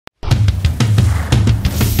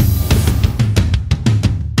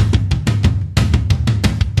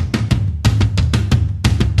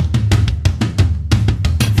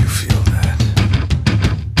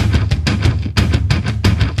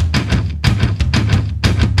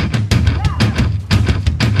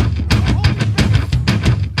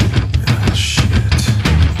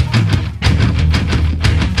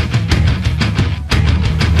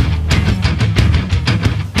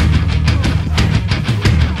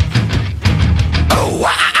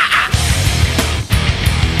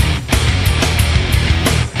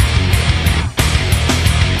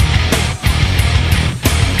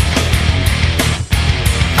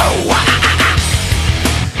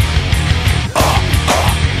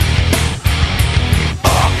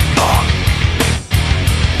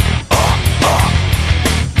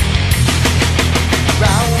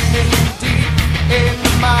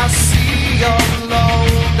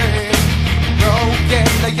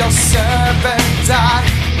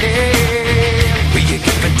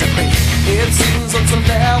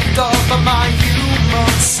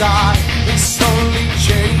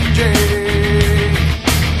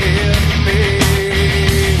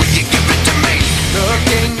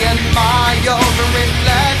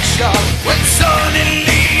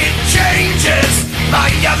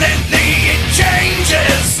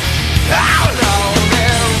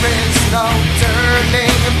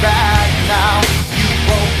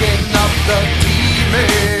the demon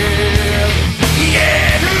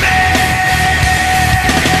in me.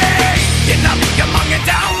 Get up, come on, get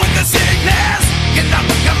down with the sickness. Get up,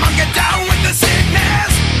 come on, get down with the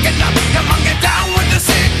sickness. Get up, come on, get down with the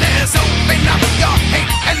sickness. Open up your hate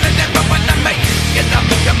and then never wanna make. Get up,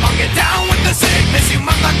 come on, get down with the sickness. You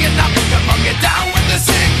mother, get up, come on, get down with the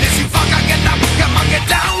sickness. You fucker, get up, come on, get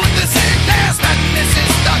down with the sickness. And this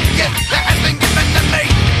is the gift that has been given to me.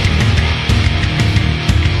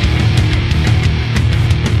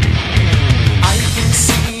 I can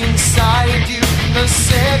see inside you the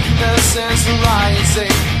sickness is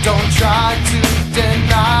rising. Don't try to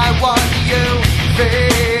deny what you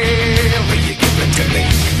feel. Will you give it to me?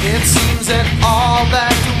 It seems that all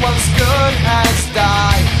that was good has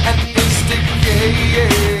died and is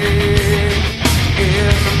decaying in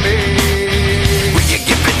me. Will you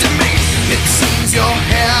give it to me? It seems you're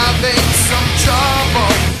having some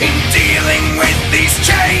trouble in dealing with these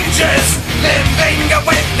changes, living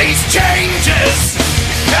with these changes.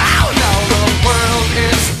 Now the world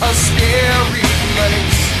is a scary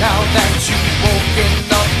place. Now that you've woken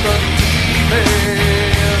up the demon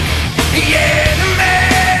in me.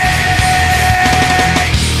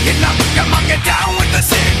 Get up, come on, get down with the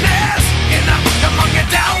sickness. Get up, come on, get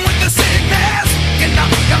down with the sickness. Get up,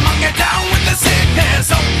 come on, get down with the sickness.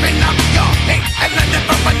 Open up your hate and let it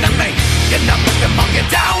open to me. Get up, come on, get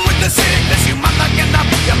down with the sickness. You mother, get up,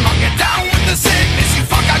 come on, get down with the sickness. You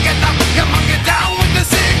fucker, get up, come on, get down with the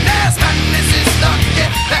sickness. And this is the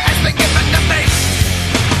gift that has been given to me.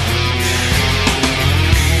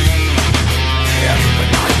 Yeah, when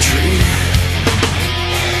I dream.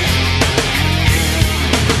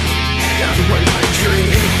 Yeah, when I dream.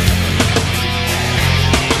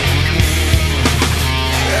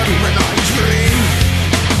 Yeah, when I dream.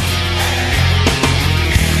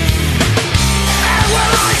 And when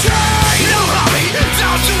I dream. No, mommy,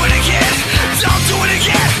 don't do it again. Don't do it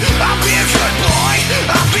again. I'll be a good boy.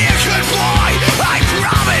 I'll be a good boy. I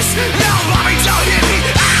promise. No, mommy, don't hit me.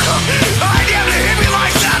 I never hit me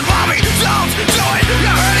like that, mommy. Don't do it.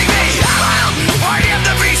 You're hurting me. I am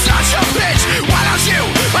to be such a bitch. Why don't you?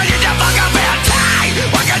 Why you just fuck up and die?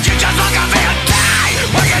 Why can't you just fuck up and die?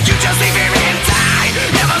 Why can't you just leave me and die?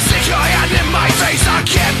 Never stick your hand in my face, I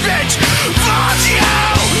can't, bitch. Fuck you.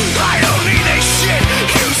 I don't need this shit.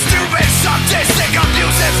 You stupid, sadistic,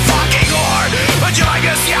 abusive fucking whore. Would you like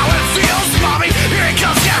to see how it feels, mommy? Here it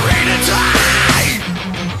comes, get ready to die.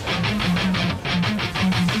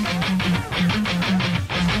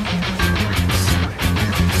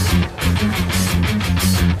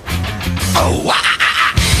 Oh,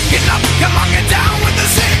 get up, come on, get down with the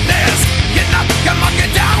sickness. Get up, come on,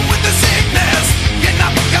 get down with the sickness. Get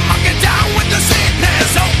up, come on, get down with the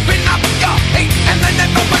sickness. Open up your hate and then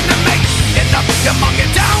open to me. Get up, come on, get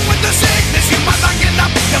down with the sickness. You mother, get up,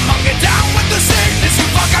 come on, get down with the sickness. You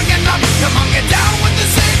fucker, get up, come on, get down with the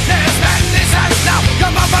sickness. And this has now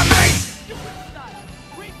come over me.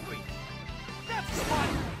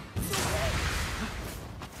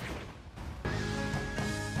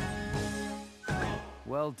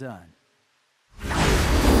 Well done.